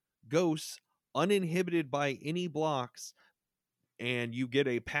of ghosts uninhibited by any blocks and you get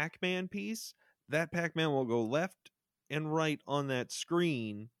a Pac-Man piece, that Pac-Man will go left and right on that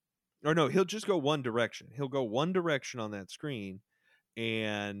screen. Or no, he'll just go one direction. He'll go one direction on that screen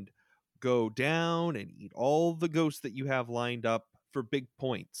and go down and eat all the ghosts that you have lined up for big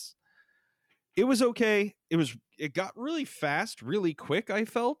points. It was okay. It got really fast, really quick, I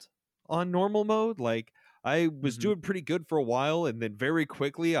felt, on normal mode. Like I was Mhm. doing pretty good for a while, and then very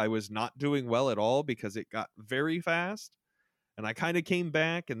quickly I was not doing well at all because it got very fast. And I kind of came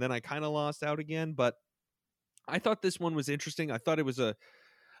back and then I kind of lost out again. But I thought this one was interesting. I thought it was a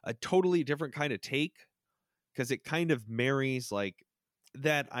totally different kind of take, because it kind of marries like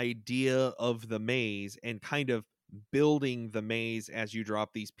that idea of the maze and kind of building the maze as you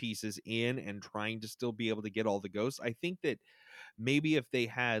drop these pieces in and trying to still be able to get all the ghosts. I think that maybe if they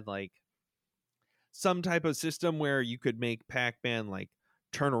had like some type of system where you could make Pac-Man like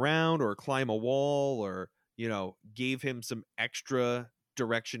turn around or climb a wall, or gave him some extra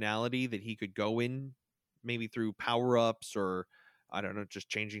directionality that he could go in, maybe through power-ups, or I don't know, just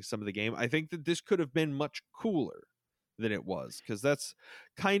changing some of the game, I think that this could have been much cooler than it was, because that's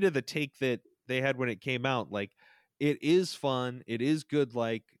kind of the take that they had when it came out. Like, it is fun, it is good,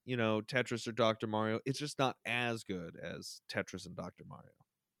 like Tetris or Dr. Mario. It's just not as good as Tetris and Dr. Mario.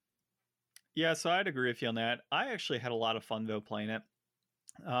 Yeah, so I'd agree with you on that. I actually had a lot of fun though playing it.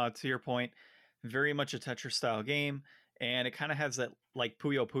 To your point, very much a Tetris style game. and it kind of has that like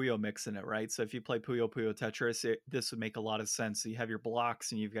Puyo Puyo mix in it, right? So if you play Puyo Puyo Tetris, this would make a lot of sense. So you have your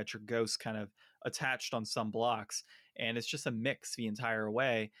blocks and you've got your ghosts kind of attached on some blocks, and it's just a mix the entire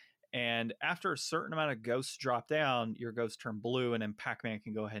way. And after a certain amount of ghosts drop down, your ghosts turn blue, and then Pac-Man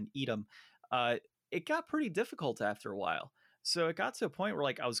can go ahead and eat them. Uh, it got pretty difficult after a while. So it got to a point where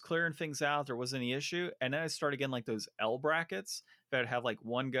like I was clearing things out, there wasn't any issue, and then I started getting like those L brackets that would have like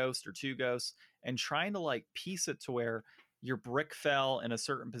one ghost or two ghosts, and trying to like piece it to where your brick fell in a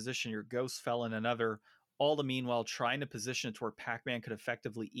certain position, your ghost fell in another, all the meanwhile trying to position it to where Pac-Man could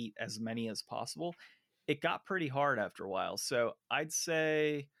effectively eat as many as possible. It got pretty hard after a while. So I'd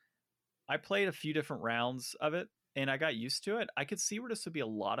say I played a few different rounds of it and I got used to it. I could see where this would be a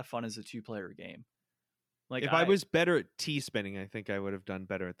lot of fun as a two-player game. Like If I was better at T-spinning, I think I would have done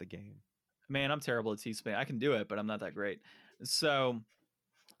better at the game. man, I'm terrible at T-spin. I can do it, but I'm not that great. So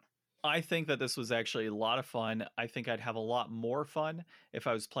I think that this was actually a lot of fun. I think I'd have a lot more fun if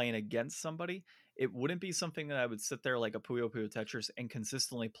I was playing against somebody. It wouldn't be something that I would sit there like a Puyo Puyo Tetris and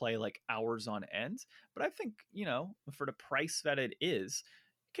consistently play like hours on end. But I think, for the price that it is,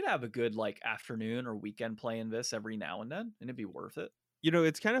 you could have a good like afternoon or weekend playing this every now and then, and it'd be worth it.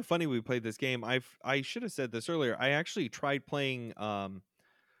 It's kind of funny we played this game. I should have said this earlier. I actually tried playing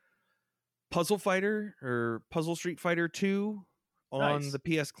Puzzle Fighter or Puzzle Street Fighter 2 on Nice. the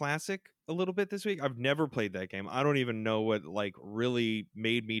PS Classic a little bit this week. I've never played that game. I don't even know what like really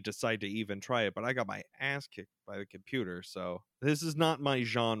made me decide to even try it, but I got my ass kicked by the computer. So this is not my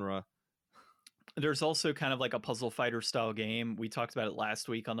genre. There's also kind of like a puzzle fighter style game. We talked about it last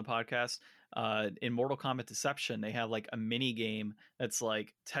week on the podcast. In Mortal Kombat Deception, they have like a mini game that's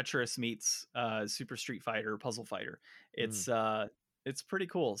like Tetris meets Super Street Fighter puzzle fighter. Mm. It's pretty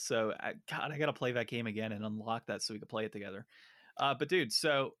cool. So God, I gotta play that game again and unlock that so we can play it together. But dude,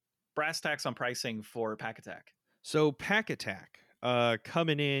 so brass tacks on pricing for Pack Attack. So Pack Attack,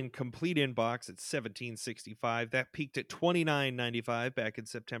 coming in complete inbox at $17.65. That peaked at $29.95 back in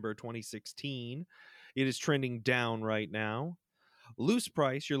September 2016. It is trending down right now. Loose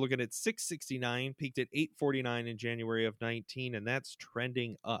price, you're looking at $6.69, peaked at $8.49 in January of 19, and that's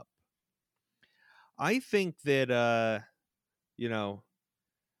trending up. I think that $6.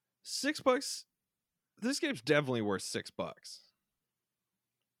 This game's definitely worth $6.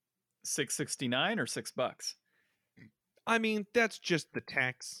 $6.69 or $6? I mean, that's just the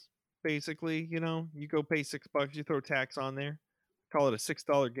tax, basically. You go pay $6, you throw tax on there, call it a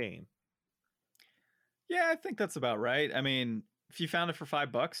 $6 game. Yeah, I think that's about right. I mean, if you found it for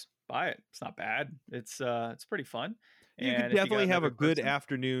 $5, buy it. It's not bad. It's pretty fun. You could And if you got definitely have another a good person,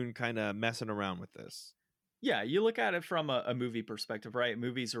 afternoon kind of messing around with this. yeah, you look at it from a movie perspective, right?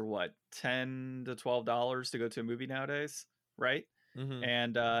 Movies are what, $10 to $12 to go to a movie nowadays, right? Mm-hmm.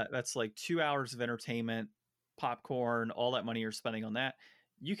 And that's like 2 hours of entertainment, popcorn, all that money you're spending on that.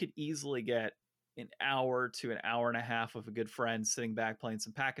 You could easily get an hour to an hour and a half of a good friend sitting back playing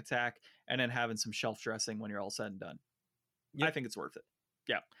some Pack Attack and then having some shelf dressing when you're all said and done. Yep. I think it's worth it.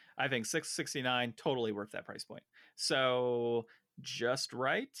 Yeah, I think $6.69 totally worth that price point. So just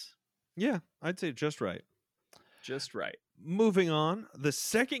right. Yeah, I'd say just right. Just right. Moving on, the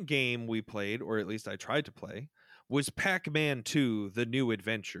second game we played, or at least I tried to play, was Pac-Man 2: The New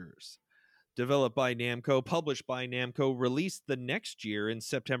Adventures. Developed by Namco, published by Namco, released the next year in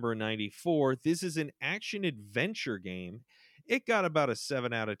September 94. This is an action-adventure game. It got about a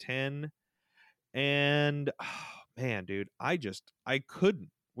 7 out of 10. And, man, dude, I couldn't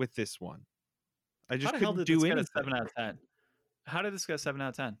with this one. I just How the hell couldn't did this do get a anything. 7 out of 10? How did this get a 7 out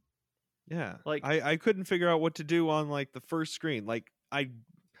of 10? Yeah. Like, I couldn't figure out what to do on like the first screen. Like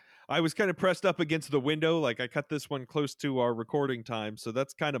I was kind of pressed up against the window. Like I cut this one close to our recording time, so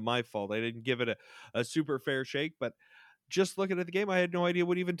that's kind of my fault. I didn't give it a super fair shake, but just looking at the game, I had no idea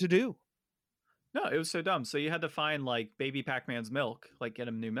what even to do. no, it was so dumb. So you had to find like baby Pac-Man's milk, like get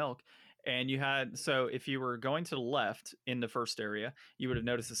him new milk. And so if you were going to the left in the first area, you would have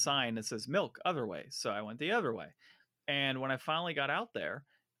noticed a sign that says milk other way. So I went the other way. And when I finally got out there,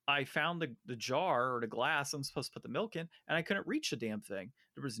 I found the jar or the glass I'm supposed to put the milk in, and I couldn't reach the damn thing.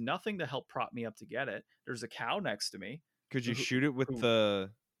 There was nothing to help prop me up to get it. There's a cow next to me. Could you shoot it with who the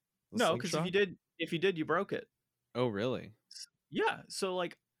no, because if you did, you broke it. Oh, really? Yeah. So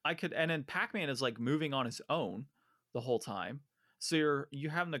like I could, and then Pac-Man is like moving on his own the whole time. So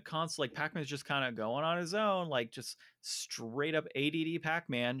you're having the constant like Pac-Man's just kind of going on his own, like just straight up ADD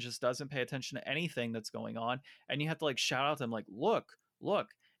Pac-Man just doesn't pay attention to anything that's going on, and you have to like shout out to him like, look,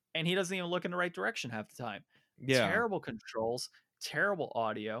 and he doesn't even look in the right direction half the time. Yeah. Terrible controls, terrible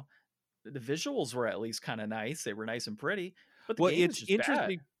audio. The visuals were at least kind of nice; they were nice and pretty, but the game is just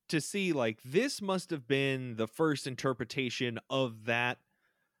interesting bad. to see like this must have been the first interpretation of that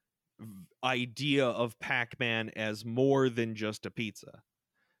idea of Pac-Man as more than just a pizza,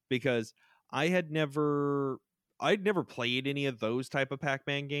 because I had never I'd never played any of those type of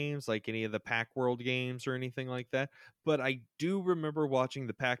Pac-Man games, like any of the Pac-World games or anything like that, but I do remember watching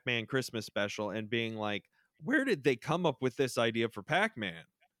the Pac-Man Christmas special and being like, where did they come up with this idea for Pac-Man?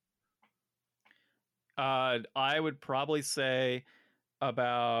 I would probably say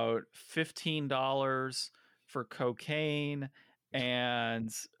about $15 for cocaine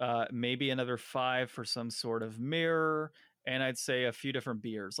and maybe another 5 for some sort of mirror, and I'd say a few different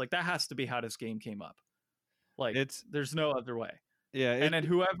beers. Like that has to be how this game came up. Like It's there's no other way. yeah, And then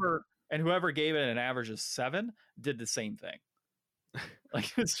whoever gave it an average of 7 did the same thing.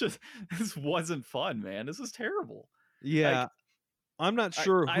 Like it's just this wasn't fun, man. This is terrible. yeah, Like I'm not I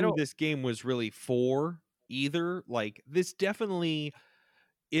sure I who don't this game was really for either. Like this definitely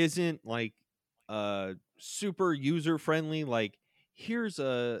isn't like super user friendly. Like here's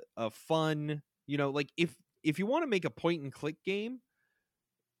a fun, like if you want to make a point and click game,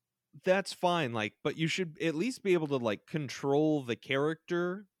 that's fine, like, but you should at least be able to like control the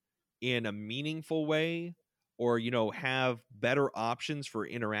character in a meaningful way, or have better options for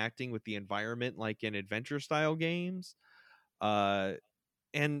interacting with the environment like in adventure style games. uh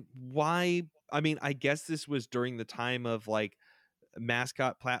and why, I mean, I guess this was during the time of like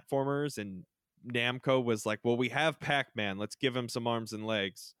mascot platformers, and Namco was like, well, we have Pac-Man, let's give him some arms and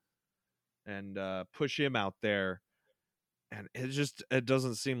legs and push him out there. And it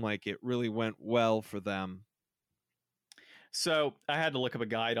doesn't seem like it really went well for them. So I had to look up a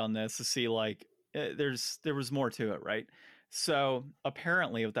guide on this to see like there was more to it, right? So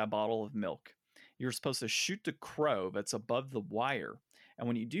apparently, with that bottle of milk, you're supposed to shoot the crow that's above the wire, and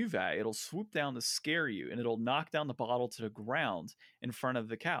when you do that, it'll swoop down to scare you, and it'll knock down the bottle to the ground in front of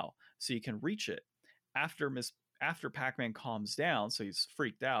the cow, so you can reach it. After Miss After Pac-Man calms down, so he's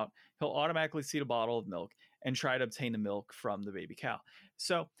freaked out, he'll automatically see the bottle of milk and try to obtain the milk from the baby cow.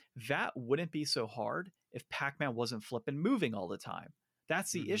 So that wouldn't be so hard if Pac-Man wasn't flipping moving all the time.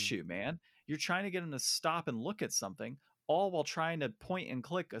 That's the Hmm. issue, man. You're trying to get him to stop and look at something, all while trying to point and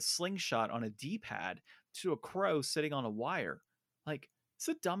click a slingshot on a D-pad to a crow sitting on a wire. Like, it's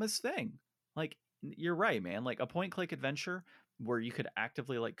the dumbest thing. Like, you're right, man. Like a point click adventure where you could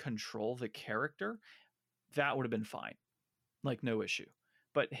actively like control the character, that would have been fine. Like no issue.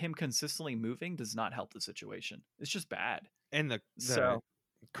 But him consistently moving does not help the situation. It's just bad. And the So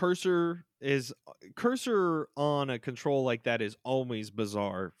cursor on a control like that is always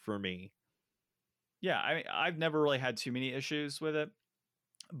bizarre for me. yeah, I mean, I've never really had too many issues with it,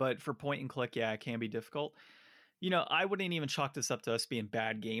 but for point and click, yeah, it can be difficult. I wouldn't even chalk this up to us being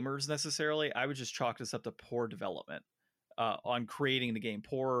bad gamers necessarily. I would just chalk this up to poor development on creating the game,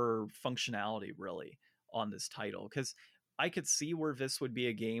 poor functionality really on this title. Because I could see where this would be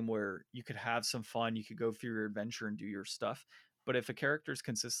a game where you could have some fun, you could go through your adventure and do your stuff. But if a character is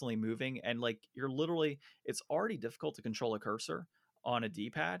consistently moving and like it's already difficult to control a cursor on a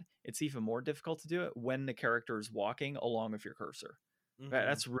D-pad. It's even more difficult to do it when the character is walking along with your cursor. Hmm.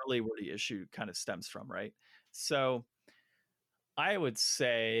 That's really where the issue kind of stems from, right? So I would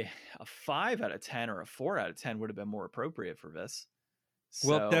say a 5 out of 10 or a 4 out of 10 would have been more appropriate for this.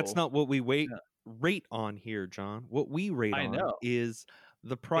 Well, that's So not what we yeah, rate on here, John. What we rate I on know. is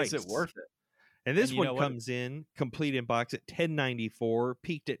the Is it price. worth it? And And this you one know what? comes in complete in box at 10.94,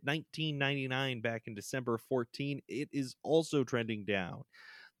 peaked at 19.99 back in December 14. It is also trending down.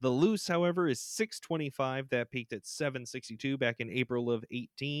 The loose, however, is 625. That peaked at 762 back in April of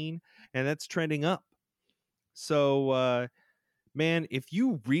 18, and that's trending up. So, man, if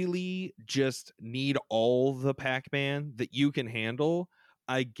you really just need all the Pac-Man that you can handle,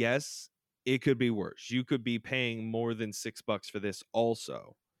 I guess it could be worse. You could be paying more than $6 for this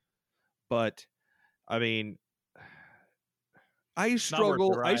also. But I mean, I It's not worth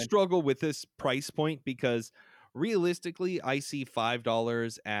the struggle I ride. struggle with this price point because realistically, I see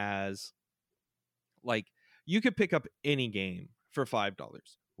 $5 as like you could pick up any game for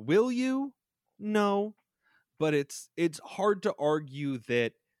 $5. Will you? No, but it's hard to argue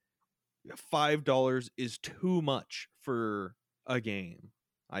that $5 is too much for a game.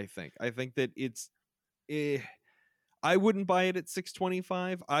 I think that it's eh, I wouldn't buy it at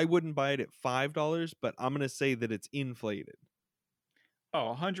 625. I wouldn't buy it at $5, but I'm going to say that it's inflated. Oh,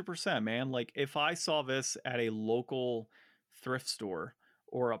 100%, man. Like if I saw this at a local thrift store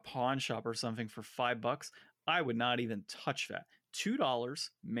or a pawn shop or something for $5, I would not even touch that.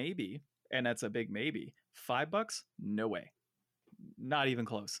 $2, maybe, and that's a big maybe. $5, no way. Not even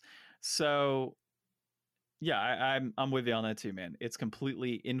close. So Yeah, I'm with you on that too, man. It's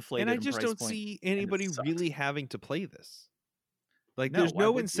completely And inflated I in just price don't point, see and it anybody sucks. really having to play this. Like, No, there's why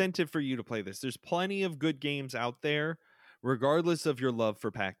no would you? incentive for you to play this. There's plenty of good games out there, regardless of your love for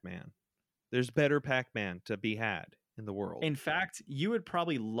Pac-Man. There's better Pac-Man to be had in the world. In fact, you would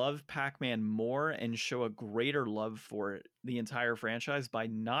probably love Pac-Man more and show a greater love for it, the entire franchise, by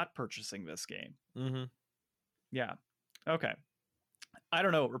not purchasing this game. Mm-hmm. Yeah. Okay. I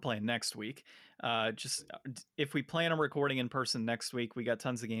don't know what we're playing next week. If we plan on recording in person next week, we got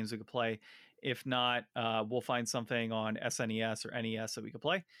tons of games we could play. If not, we'll find something on SNES or NES that we could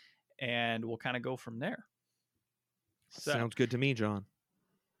play, and we'll kind of go from there. So, Sounds good to me, John.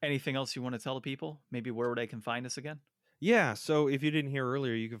 anything else you want to tell the people? Maybe where they can find us again? Yeah, so if you didn't hear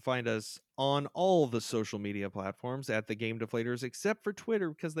earlier, you can find us on all the social media platforms at the Game Deflators, except for Twitter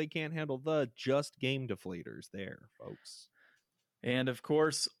because they can't handle the just Game Deflators there, folks. And of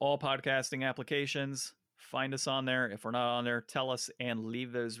course, all podcasting applications, find us on there. If we're not on there, tell us and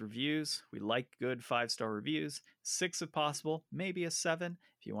leave those reviews. We like good 5-star reviews, 6 if possible, maybe a 7.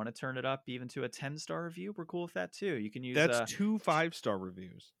 If you want to turn it up even to a 10-star review, we're cool with that too. You can use That's 2 5-star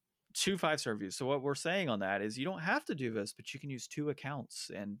reviews. 2 5-star reviews. So what we're saying on that is you don't have to do this, but you can use 2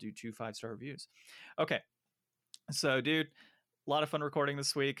 accounts and do 2 5-star reviews. Okay. So, dude, a lot of fun recording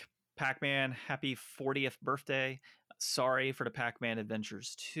this week. Pac-Man, happy 40th birthday. Sorry for the Pac-Man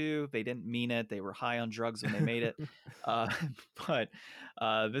Adventures 2. They didn't mean it. They were high on drugs when they made it. uh, but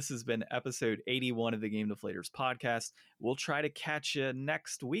this has been episode 81 of the Game Deflators podcast. We'll try to catch you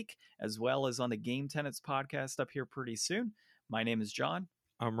next week, as well as on the Game Tenants podcast up here pretty soon. My name is John.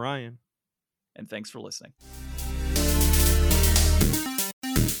 I'm Ryan. And thanks for listening.